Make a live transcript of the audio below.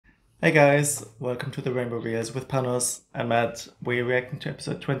Hey guys, welcome to the Rainbow Reels with Panos and Matt. We're reacting to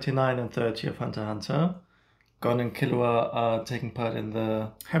episode 29 and 30 of Hunter x Hunter. Gon and Killua are taking part in the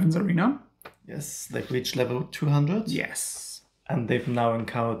Heaven's Arena. Yes, they've reached level 200. Yes. And they've now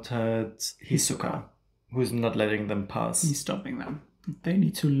encountered Hisoka, who's not letting them pass. He's stopping them. They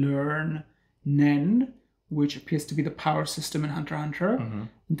need to learn Nen, which appears to be the power system in Hunter x Hunter.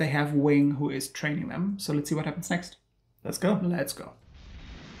 They have Wing, who is training them. So let's see what happens next. Let's go. Let's go.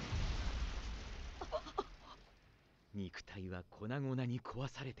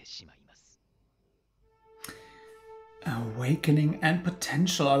 Awakening and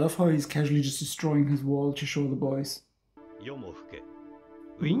potential. I love how he's casually just destroying his wall to show the boys.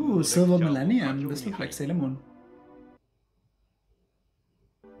 Ooh, Silver Millennium. This looks like Sailor Moon.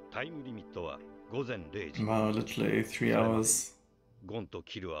 Wow, literally 3 hours. ゴンと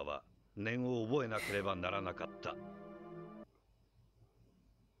キルアは念を覚えなければならなかった。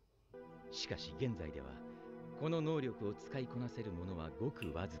しかし現在ではこの能力を使いこなせるものはご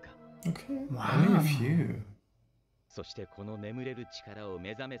くわずか。Okay, only a few. そしてこの眠れる力を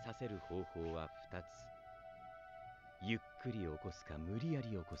目覚めさせる方法は2つ。ゆっくり起こすか無理やり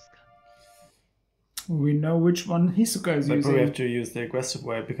起こすか。We know which one Hisoka is They using. probably have to use the aggressive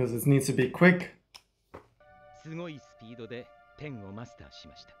way because it needs to be quick. すごいスピードで10をマスターし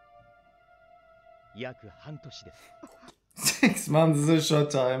ました。約半年です。6 months is a short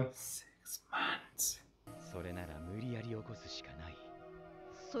time. 6 months. それなら無理やり起こすしかない。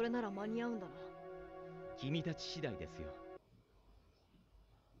それなら間に合うんだな。君たち次第ですよ。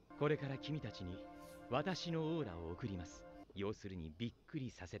これから君たちに私のオーラを送ります。要するにびっくり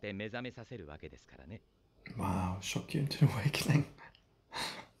させて目覚めさせるわけですからね。Wow, shock you into awakening.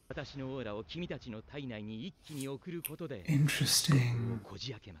 私のオーラを君たちの体内に一気に送ることで Interesting. こ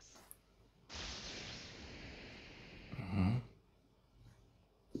じ開けます。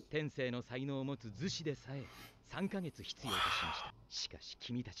天性の才能を持つ図師でさえ3ヶ月必要としました。しかし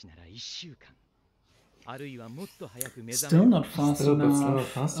君たちなら1週間。あるいはもっと早く目覚め Still not fast Still, but enough. still not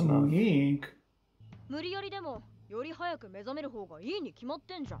fast A enough. week. 無理やりでもより早く目覚める方がいいに決まっ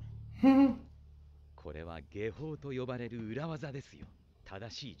てんじゃん。これは下法と呼ばれる裏技ですよ。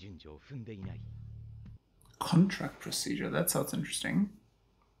正しい順序を踏んでいない。Contract procedure. That sounds interesting.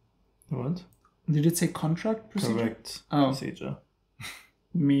 What? Did it say contract procedure? Correct Oh. procedure.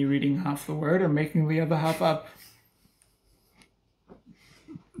 Me reading half the word and making the other half up.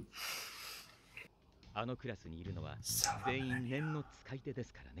 あのクラスにいるのは全員念の使い手で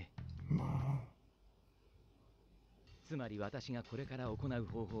すからね。つまり私がこれから行う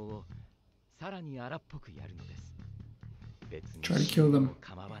方法をさらに荒っぽくやるのです。別に Try to kill them.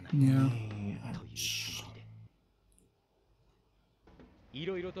 構わない Yeah. というつもりで。い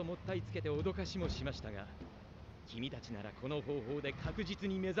ろいろともったいつけて脅かしもしましたが、君たちならこの方法で確実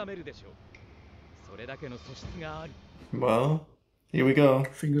に目覚めるでしょう。それだけの素質がある。Well, here we go.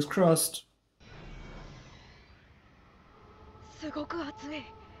 Fingers crossed. すごく熱い。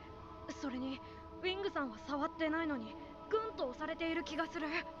それにウィングさんは触ってないのにグンと押されている気がする。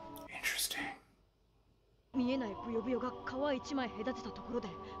Interesting. 見えないブヨブヨが皮一枚隔てたところで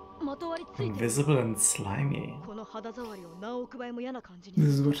まとわりついてる。 Invisible and slimy. この肌触りを何億倍も嫌な感じに。 This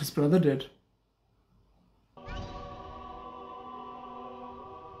is what his brother did.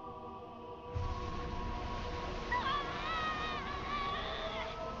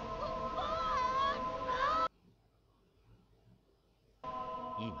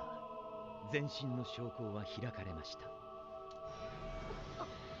 今、全身の証拠は開かれました。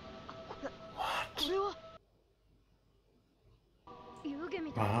これは湯気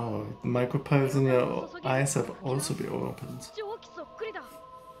みたい。 Wow, the micropores in your eyes have also been opened. 蒸気そっくりだ。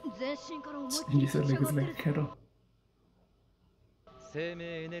全身から思いっき He り said 立ち like 上 it's がって like る。 a kettle. 生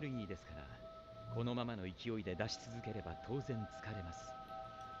命エネルギーですから、このままの勢いで出し続ければ当然疲れます。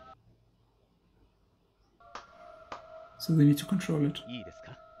 So they need to control it. いいです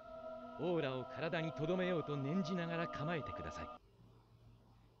か？オーラを体に留めようと念じながら構えてください。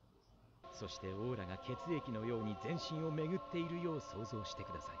そしてオーラが血液のように全身を巡っているよう想像して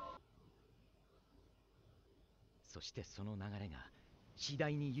ください。そしてその流れが次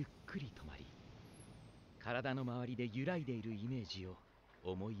第にゆっくり止まり、体の周りで揺らいでいるイメージを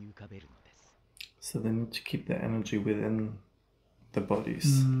思い浮かべるのです。 So they need to keep the energy within the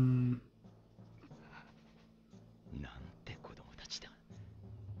bodies. なんて子供たちだ。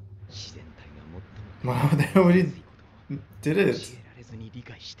自然体が Wow, they already did it. 教えられずに理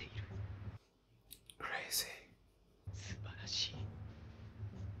解している。 Crazy. 素晴らしい。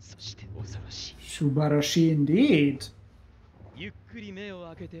そして恐ろしい。 Shubarashi indeed. ゆっくり目を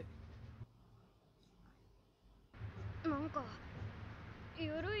開けて。なんか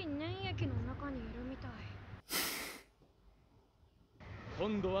緩い粘液の中にいるみたい。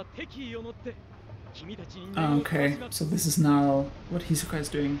今度は敵意を持って君たちに Okay, so this is now what Hisoka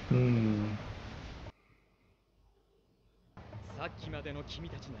is doing. さっきまでの君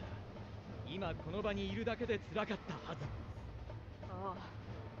たちなら今この場にいるだけで辛かったはず。あ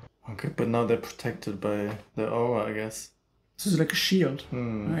あ。 Okay, but now they're protected by the aura, I guess. This is like a shield,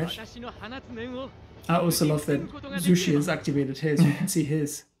 right? 私の放つ念を I also love that Zushi has activated his. You can see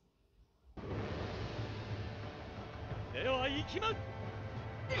his. では行きます。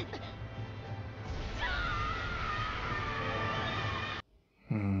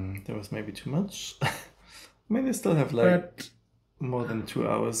There was maybe too much. I mean, they still have like But more than 2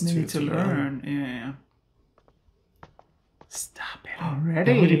 hours they need to learn. Yeah. Stop it already.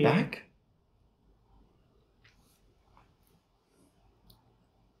 They're already back?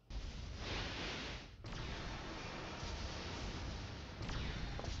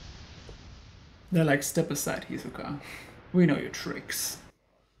 They're like, step aside, Hisoka. We know your tricks.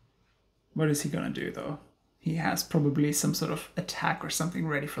 What is he gonna do, though? He has probably some sort of attack or something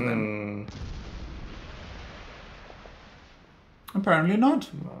ready for them. Apparently not.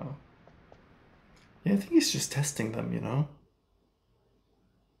 Wow. Yeah, I think he's just testing them, you know?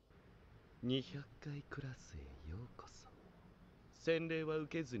 200回クラスへようこそ。洗礼は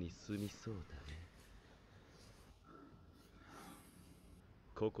受けずに済みそうだね。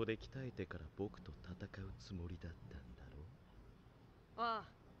ここで鍛えてから僕と戦うつもりだったんだろう。ああ。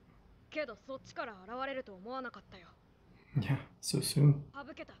けどそっちから現れると思わなかったよ。Yeah, so soon.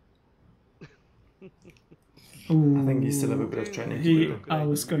 省けた。 Ooh, I think you still have a bit of training to do. I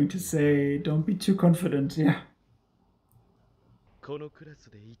was going to say, don't be too confident, yeah. このクラス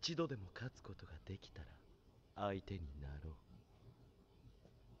で一度でも勝つことができたら相手になろう。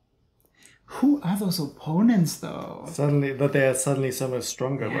Who are those opponents, though? Suddenly, but they are suddenly so much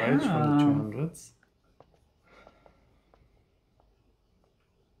stronger, right? From the 200s.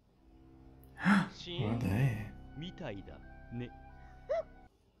 シ Who ー are ン they? みたいだね。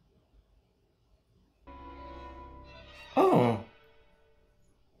 Oh,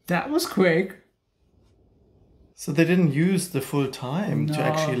 That was quick. so they didn't use the full time to No.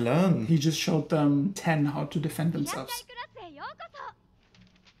 actually learn. He just showed them 10 how to defend 200回 themselves. クラスへようこそ。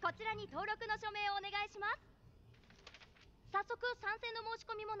こちらに登録の署名をお願いします。早速参戦の申し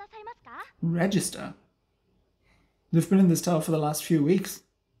込みもなさいますか？ Register. They've been in this tower for the last few weeks.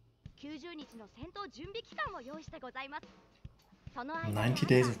 90日の戦闘準備期間を用意してございます。その間90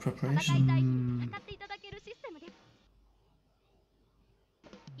 days of 戦 preparation. いたい日に戦っていただけるシステムです。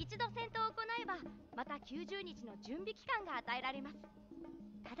一度戦闘を行えば、また90日の準備期間が与えられます。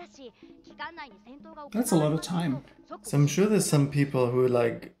ただし、期間内に戦闘が行われ That's a lot of time. So I'm sure there's some people who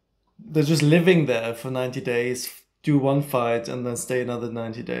like they're just living there for 90 days, do one fight, and then stay another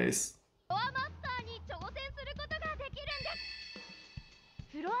 90 days. フロアマスターに挑戦することができるんで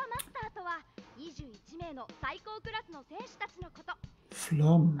す。フロアマスターとは21名の最高クラスの選手たちのこと。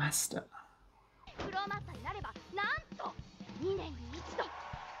 Floor Master. フロアマスターになれば、なんと2年に一度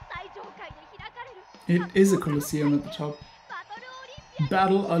最上階で開かれる It is a Colosseum at the top. バトルオリンピア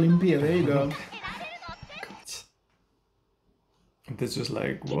に Battle Olympia, there you go. 得られるのって They're just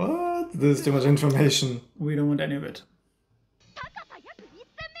like, what? There's too much information. We don't want any of it. 高さ約1000メ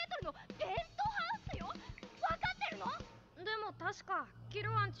ートルのペントハウスよ。わかってるの？でも確かキ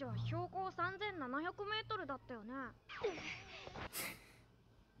ルアンチは標高3700メートルだったよね。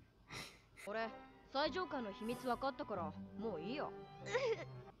俺、最上階の秘密わかったからもういいよ。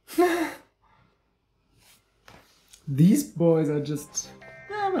 These boys are just...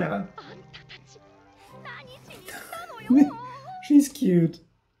 whatever. あんたたち何しに来たのよ。 She's cute.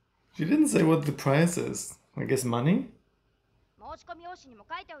 She didn't say what the price is. I guess money? 申し込み用紙にも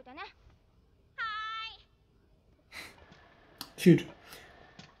書いておいてね。はーい。 Shoot.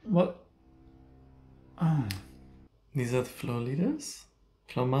 What? Oh. These are the floor leaders?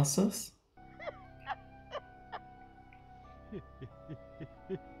 Floor masters?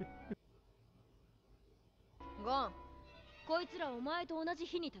 ゴン、こいつらお前と同じ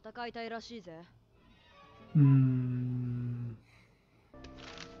日に戦いたいらしいぜ。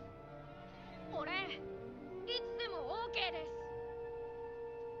俺、いつでも OK で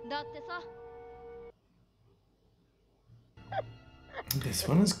す。だってさ。 This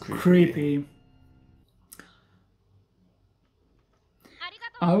one is creepy. Creepy. あり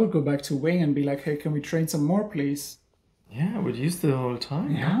がとう。 I would go back to Wing and be like, hey, can we train some more, please? Yeah, I would use the whole time.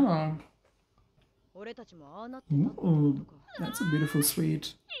 Yeah. 俺たちもああなってたってこ Ooh, とか。 that's a beautiful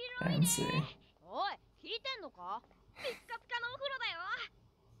suite. Fancy. おい、聞いてんのか？ピッカピカのお風呂だよ。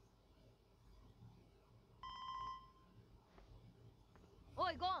お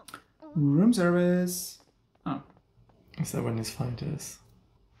いゴン。 Room service. Oh. Is that when his fight is?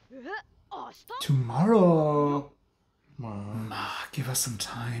 え、明日？ Tomorrow. Wow. Give us some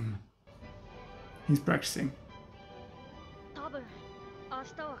time. He's practicing. 多分明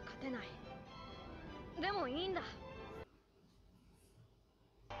日は勝てない。でもいいんだ。さ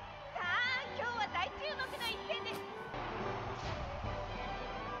あ、今日は大注目の一戦です。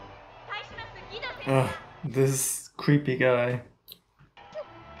対しますギド選 Ugh, this creepy guy.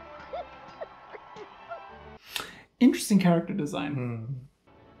 Interesting character design.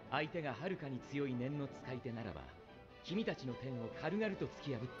 相手がはるかに強い念の使い手ならば、君たちの剣を軽々と突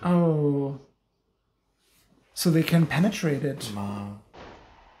き破って。 Oh. So they can penetrate it. Wow.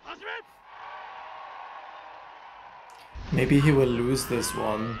 Maybe he will lose this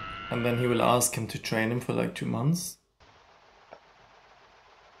one, and then he will ask him to train him for like 2 months.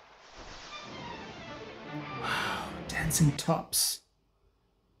 Dancing tops.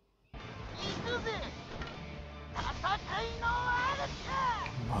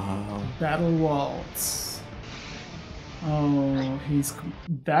 Wow. Battle waltz. Oh,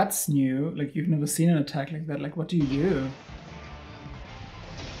 that's new. Like, you've never seen an attack like that. Like, what do you do?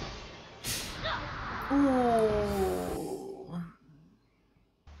 Oh.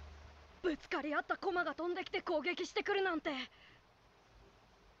 ぶつかり合った駒が飛んできて攻撃してくるなんて。あんな小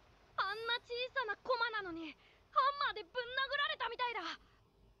さな駒なのにハンマーでぶん殴られたみたいだ。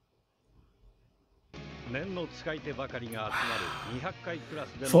念の使い手ばかりが集まる200回クラス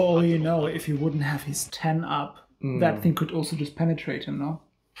での For all you know, if he wouldn't have his 10 up, that thing could also just penetrate him, no?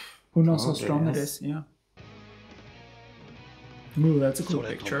 Who knows how strong it is, yeah. Ooh, that's a cool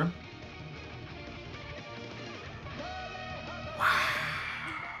picture.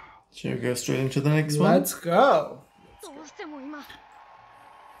 Should we go straight into the next one? Let's go! どうしても今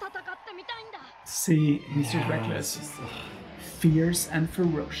戦ってみたいんだ。 See, Mr. Yeah, Reckless. it's just, Fierce and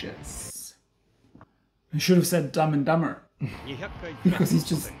ferocious. I should have said dumb and dumber. 200回 Because he's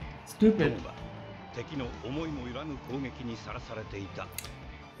just stupid. 敵の思いもよらぬ攻撃にさらされていた。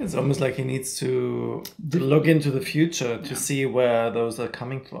 It's almost like he needs to look into the future to see where those are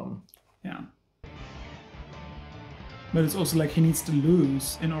coming from. Yeah. But it's also like he needs to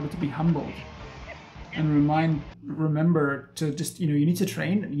lose in order to be humbled. And remember to just, you need to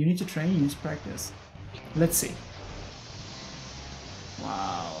train, you need to practice. Let's see.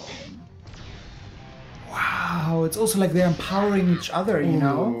 Wow. Wow, it's also like they're empowering each other, you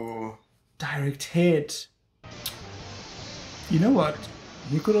know? Ooh. Direct hit. You know what?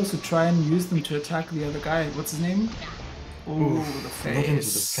 You could also try and use them to attack the other guy. What's his name? Ooh, the face. Not into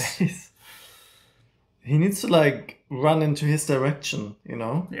the face. He needs to like run into his direction, you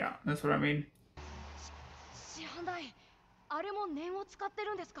know? Yeah, that's what I mean. 師範代、あれも念を使って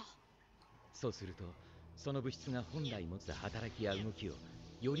るんですか？そうすると、その物質が本来持つ働きや動きを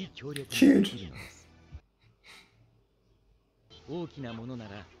より強力にできるのです。大きなものな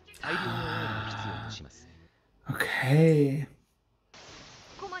ら大量のオイルを必要とします。Okay.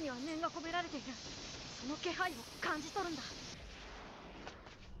 駒には念が込められている。その気配を感じ取るんだ。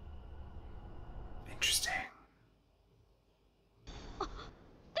 Interesting.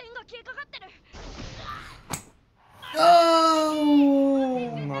 点が消えかかってる。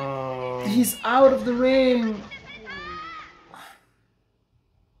 Oh! No. He's out of the ring!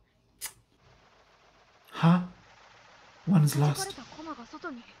 Huh? One is 弾か lost. れた駒が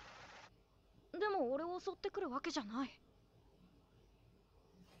外に。でも俺を襲ってくるわけじゃない。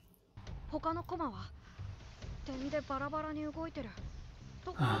他の駒は点でバラバラに動いてる。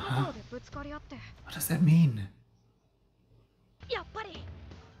ところどころでぶつかり合って。 What does that mean? やっぱり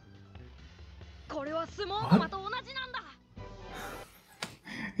これは相撲駒と同じなんだ。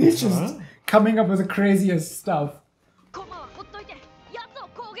 He's just coming up with the craziest stuff. 駒はほっといて奴を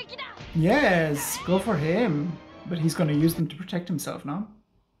攻撃だ。 Yes, go for him. But he's gonna use them to protect himself, no?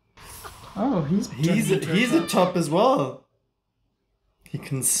 Oh, he's a top as well. He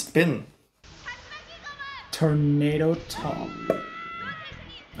can spin. Tornado top.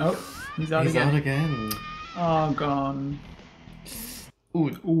 Oh, he's out He's again. out again. Oh, gone.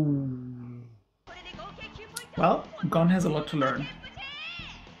 Ooh. Ooh. Well, Gon has a lot to learn.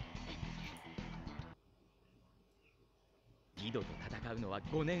 ギドと戦うのは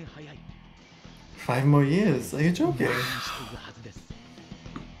5年早い。 5 more years? Are you joking? しているはずです。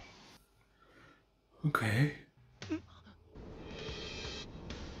 Okay.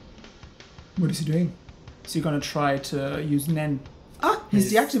 What is he doing? Is he gonna try to use Nen? Ah,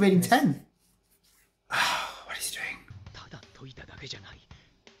 he's deactivating 10. What is he doing? ただ解いただけじゃない。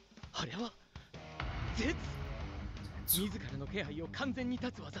あれは絶。自らの気配を完全に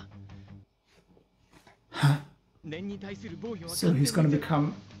断つ技。Huh? 念に対する防御は So he's gonna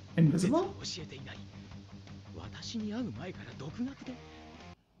become 実 invisible? は教えていない。私に会う前から独学で。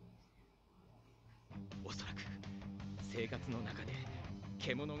おそらく生活の中で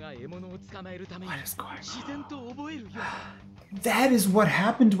獣が獲物を捕まえるために What is going on? 自然と覚えるよ。 That is what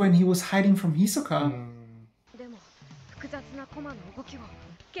happened when he was hiding from Hisoka. でも複雑なコマの動きを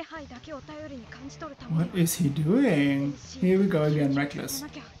気配だけを頼りに感じ取るために What is he doing? Here we go again, reckless.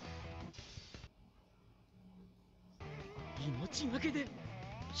 命がけで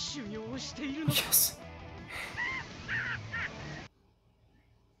修行をしているのだ。 Yes.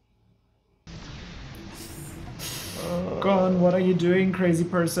 GON, what are you doing, crazy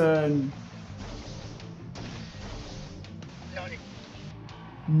person?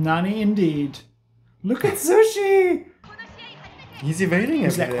 Nani indeed. Look at Sushi! He's evading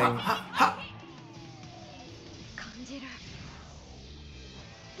He's like, everything. ha, ha, ha. 感じる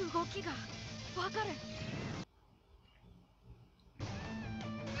動きがわかる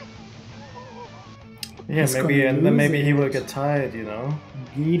Yeah, He's maybe, gonna and then lose maybe he will it. get tired, you know?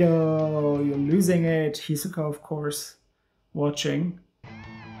 Guido, you're losing it. Hisoka, of course, watching.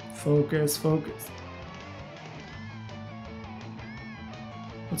 Focus, focus.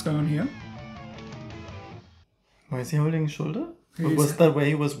 What's going on here? Why is he holding his shoulder? He's- Was that where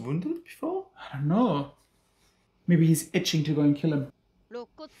he was wounded before? I don't know. Maybe he's itching to go and kill him. 肋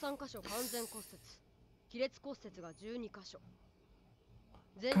骨3箇所完全骨折亀裂骨折が12箇所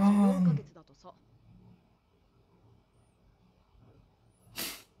全治4ヶ月だとさ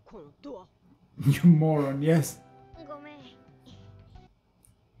このドア You moron, yes. ごめん一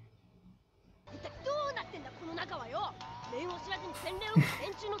体どうなってんだこの中はよ面を知らずに洗礼を受けた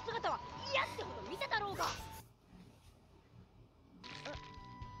連中の姿は嫌ってほど見てたろうが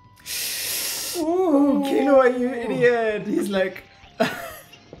Oh, Kino, you idiot! He's like,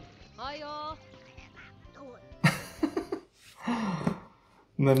 はいよ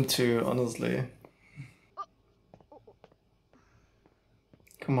Them two, honestly.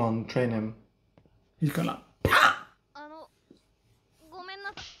 Come on, train him. he's gonna. あのごめんな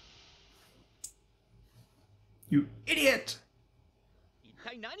さい You idiot! 一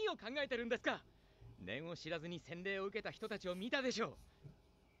体何を考えてるんですか。念を知らずに洗礼を受けた人たちを見たでしょ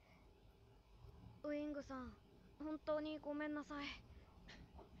う。ウイングさん本当にごめんなさいい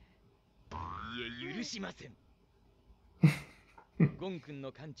え、許しません。ゴン君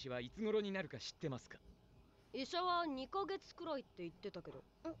の完治はいつ頃になるか知ってますか。医者は2ヶ月くらいって言ってたけど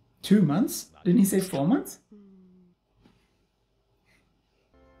 2 months? Didn't he say 4 months?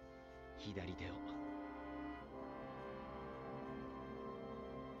 左手を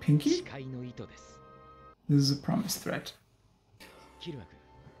Pinky? 視界の糸です。 This is a promised threat. キルア君、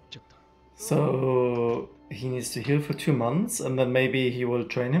ちょっと。 So he needs to heal for 2 months, and then maybe he will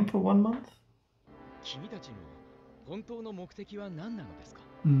train him for 1 month? 君たちの本当の目的は何なのですか。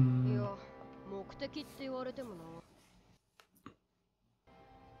い Hmm. や目的って言われてもな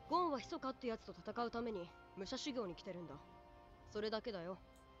ゴンはヒソカってやつと戦うために武者修行に来てるんだそれだけだよ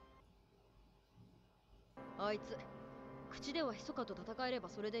あいつ口ではヒソカと戦えれば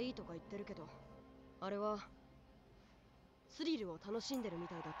それでいいとか言ってるけどあれはスリルを楽しんでるみ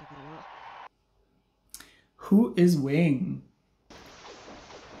たいだったからな Who is Wing?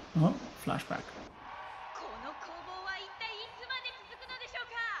 Oh, flashback. この攻防は一体いつまで続くのでしょう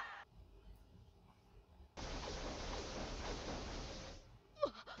か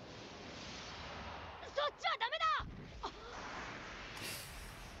そっちはダメだ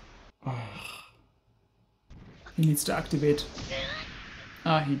He needs to activate.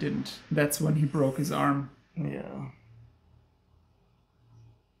 Ah, he didn't. That's when he broke his arm. Yeah.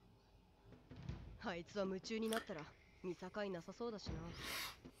 あいつは夢中になったら見境なさそうだし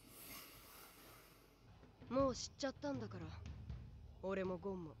なもう知っちゃったんだから俺も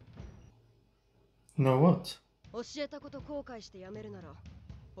ゴンも No, what? 教えたこと後悔してやめるなら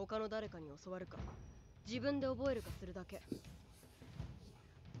他の誰かに教わるか自分で覚えるかするだけ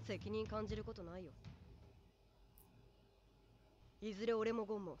責任感じることないよいずれ俺も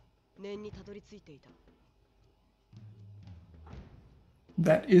ゴンも念にたどり着いていた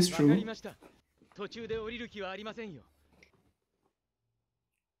That is わか true. りました。途中で降りる気はありませんよ。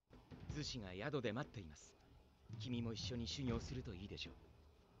図師が宿で待っています。君も一緒に修行するといいでしょ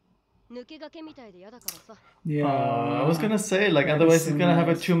う。抜け駆けみたいで嫌だからさ Yeah. I was gonna say, like, that otherwise is so he's gonna have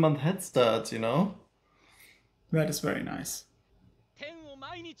a nice. 2-month head start, you know? That is very nice. 天を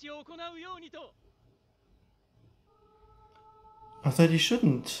毎日行うようにと。 I thought he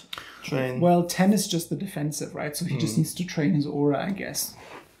shouldn't train. Well, 10 is just the defensive, right? So he just needs to train his aura, I guess.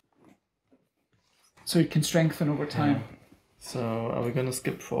 So it can strengthen over time. So are we gonna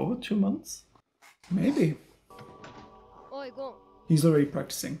skip forward 2 months? Maybe. He's already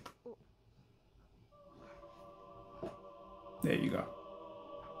practicing. There you go.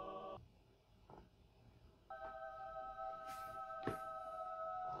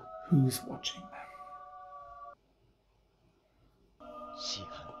 Who's watching them? 師範、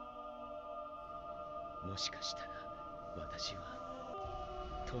もしかしたら私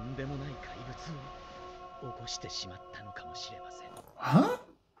はとんでもない怪物を起こしてしまったのかもしれません。 Huh?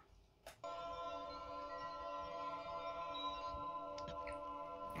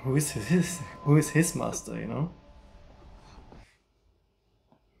 Who is his master, you know?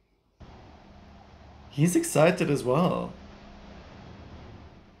 He's excited as well.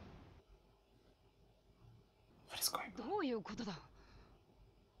 What is going on? どういうことだ。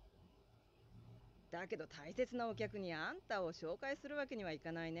だけど大切なお客にあんたを紹介するわけにはい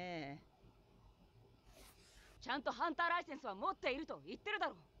かないね。ちゃんとハンターライセンスは持っていると言ってるだ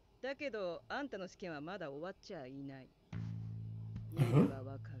ろう。だけどあんたの試験はまだ終わっちゃいない。見れば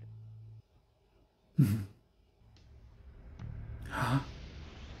わかる。Huh?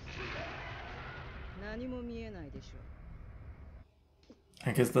 何も見えないでしょ。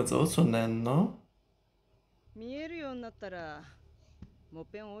 I guess that's also Nen, no? 見えるようになったらもっ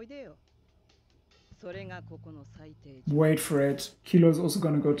ぺんおいでよ。それがここの最低値。 Wait for it. Kilo's also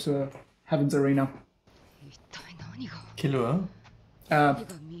gonna go to Heaven's Arena. 一体何が Killua?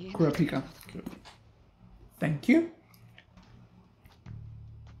 Kurapika. Thank you.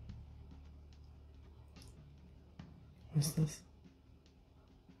 Who's this?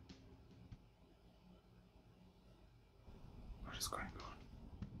 What is going on?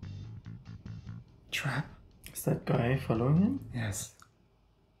 Trap? Is that guy following him? Yes.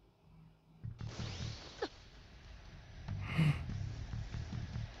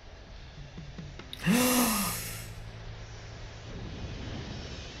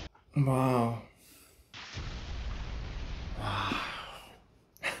 Wow.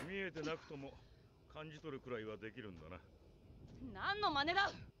 見えてなくとも感じ取るくらいはできるんだな。何の真似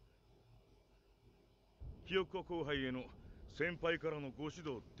だ。ひよっこ後輩への先輩からのご指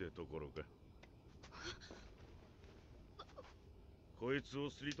導ってところか。こいつを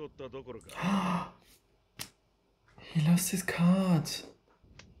すり取ったどころか。He lost his card.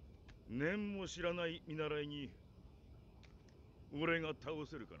 念も知らない見習いに俺が倒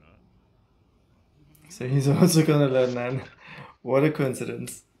せるかな。 So he's also gonna learn Nen. What a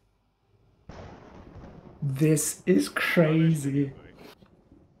coincidence. This is crazy.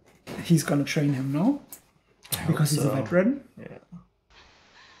 He's gonna train him, no? I hope Because he's a so. veteran? Yeah.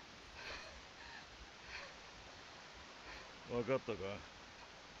 分かったか。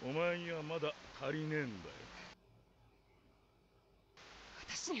お前にはまだ足りねえんだよ。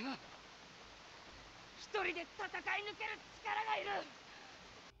私には一人で戦い抜ける力がいる。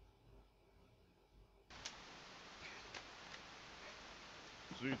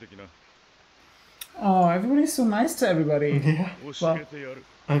 ついてきな。 Oh, everybody's so nice to everybody. Yeah. 教えてやる。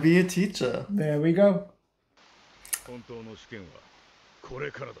 I'll be a teacher. There we go. 本当の試験はこ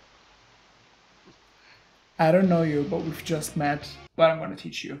れからだ。 I don't know you, but we've just met. But I'm gonna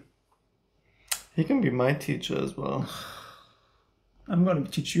teach you. He can be my teacher as well. I'm gonna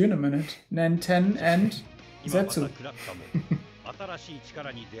teach you in a minute. Nen 10 and 今また Zetsu. クラッカも新しい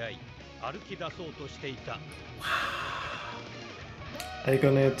力に出会い歩き出そうとしていた。 Are you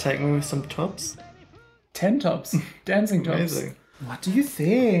gonna attack me with some tops? 10 tops. Dancing tops. Amazing. What do you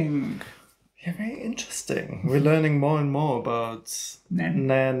think? Yeah, very interesting. We're learning more and more about Nen.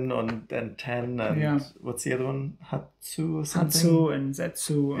 Nen and Ten and Yeah. what's the other one? Hatsu or something? Hatsu and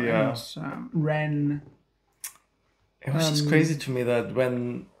Zetsu Yeah. and Ren. It was just crazy to me that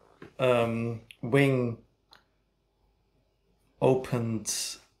when Wing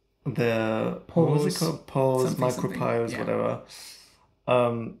opened their what was it Pause. called? Pause, Something, micropyos, yeah. whatever.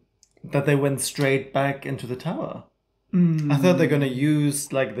 That they went straight back into the tower. Mm. I thought they're gonna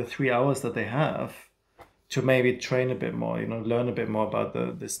use like the 3 hours that they have to maybe train a bit more, you know, learn a bit more about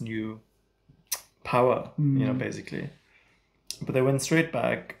this new power, you know, basically. But they went straight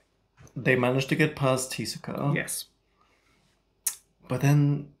back. They managed to get past Hisoka. Yes. But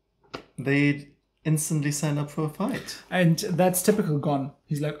then they instantly signed up for a fight. And that's typical GON.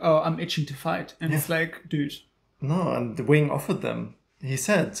 He's like, oh, I'm itching to fight. And it's like, dude. No, and the Wing offered them. He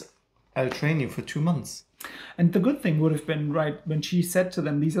said, I'll train you for 2 months. And the good thing would have been, right, when she said to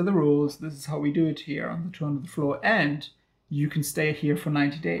them, these are the rules, this is how we do it here on the 200th floor, and you can stay here for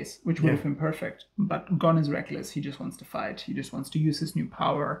 90 days, which would have been perfect. But GON is reckless. He just wants to fight. He just wants to use his new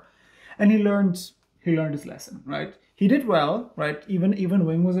power. And he learned his lesson, right? He did well, right? Even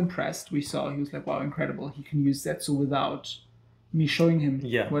Wing was impressed. We saw, he was like, wow, incredible. He can use Zetsu without me showing him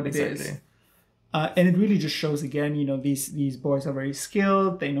what it is. And it really just shows again, these boys are very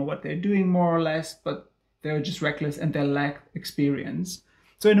skilled. They know what they're doing more or less, but they're just reckless and they lack experience.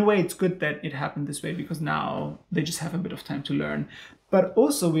 So in a way, it's good that it happened this way because now they just have a bit of time to learn. But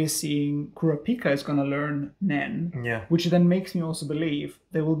also we're seeing Kurapika is going to learn Nen, which then makes me also believe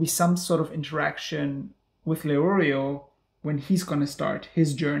there will be some sort of interaction with Leorio when he's going to start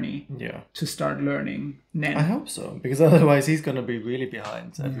his journey to start learning Nen. I hope so, because otherwise he's going to be really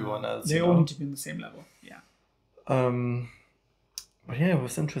behind everyone else. They all need to be on the same level, But yeah, it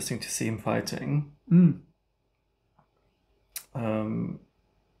was interesting to see him fighting.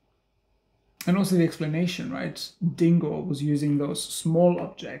 And also the explanation, right? Dingo was using those small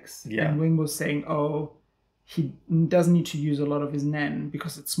objects. And Wing was saying, he doesn't need to use a lot of his Nen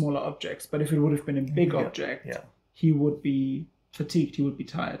because it's smaller objects. But if it would have been a big object, he would be fatigued, he would be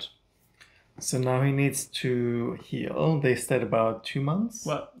tired. So now he needs to heal. They said about 2 months?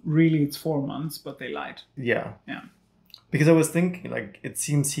 Well, really it's 4 months, but they lied. Yeah. Because I was thinking, it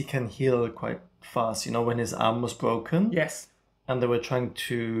seems he can heal quite fast. When his arm was broken. Yes. And they were trying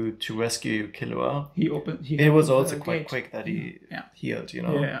to rescue Killua. It was also quite quick that he healed,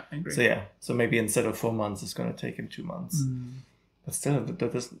 Yeah, I agree. So maybe instead of 4 months, it's going to take him 2 months. But still,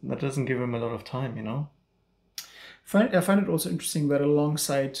 that doesn't give him a lot of time, I find it also interesting that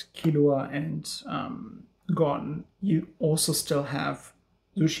alongside Killua and GON, you also still have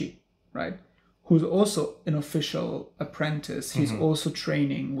Zushi, right? Who's also an official apprentice. He's also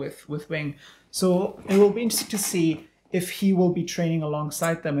training with Wing. So it will be interesting to see if he will be training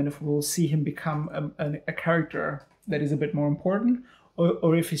alongside them and if we'll see him become a character that is a bit more important,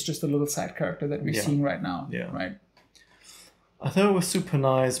 or if he's just a little side character that we're seeing right now, right? I thought it was super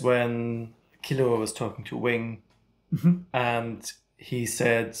nice when Killua was talking to Wing and he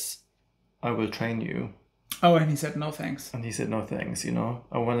said, I will train you. Oh, and he said, no thanks. And he said, no thanks, I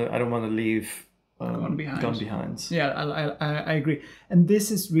don't want to leave Gone behind. Yeah, I agree. And this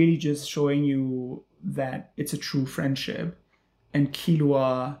is really just showing you that it's a true friendship and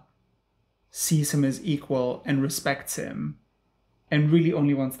Killua sees him as equal and respects him and really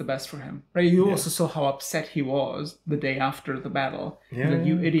only wants the best for him, right? You also saw how upset he was the day after the battle. Like,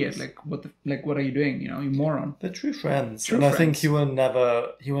 you idiot, what are you doing, you moron. They're true friends. I think he will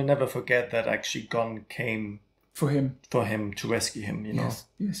never forget that actually GON came for him to rescue him, Yes.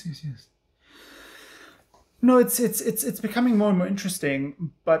 No, it's becoming more and more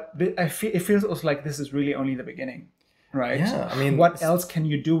interesting, but it feels also like this is really only the beginning, right? Yeah, I mean, what else can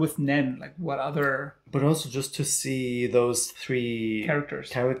you do with Nen? Like, what other? But also just to see those 3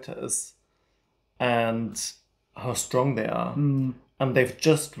 characters and how strong they are, and they've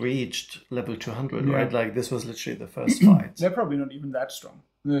just reached level 200, right? Like, this was literally the first fight. They're probably not even that strong.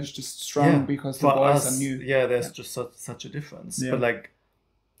 They're just strong because the boys are new. Yeah, there's just such a difference. Yeah. But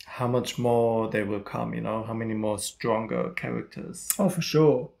how much more they will come, how many more stronger characters. Oh, for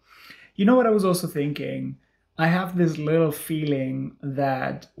sure. You know what I was also thinking? I have this little feeling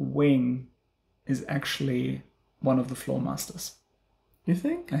that Wing is actually one of the Floor Masters. You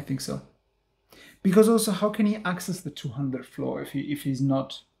think? I think so. Because also, how can he access the 200 floor if he's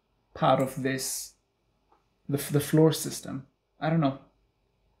not part of this, the floor system? I don't know.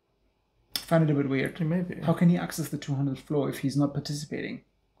 I find it a bit weird. Maybe. How can he access the 200 floor if he's not participating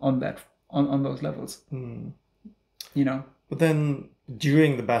on those levels? But then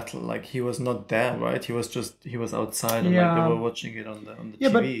during the battle, he was not there, right? He was outside and they were watching it on the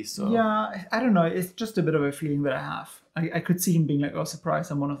TV. I don't know. It's just a bit of a feeling that I have. I could see him being like, oh,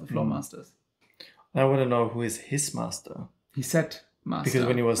 surprise, I'm one of the Floor Masters. I want to know who is his master. He said master. Because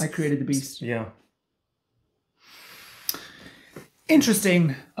when he was... I created the beast. Yeah.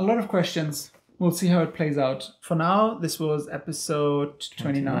 Interesting. A lot of questions. We'll see how it plays out. For now, this was episode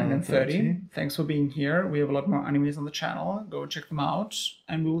 29 and 30. Thanks for being here. We have a lot more animes on the channel. Go check them out.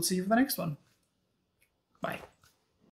 And we will see you for the next one.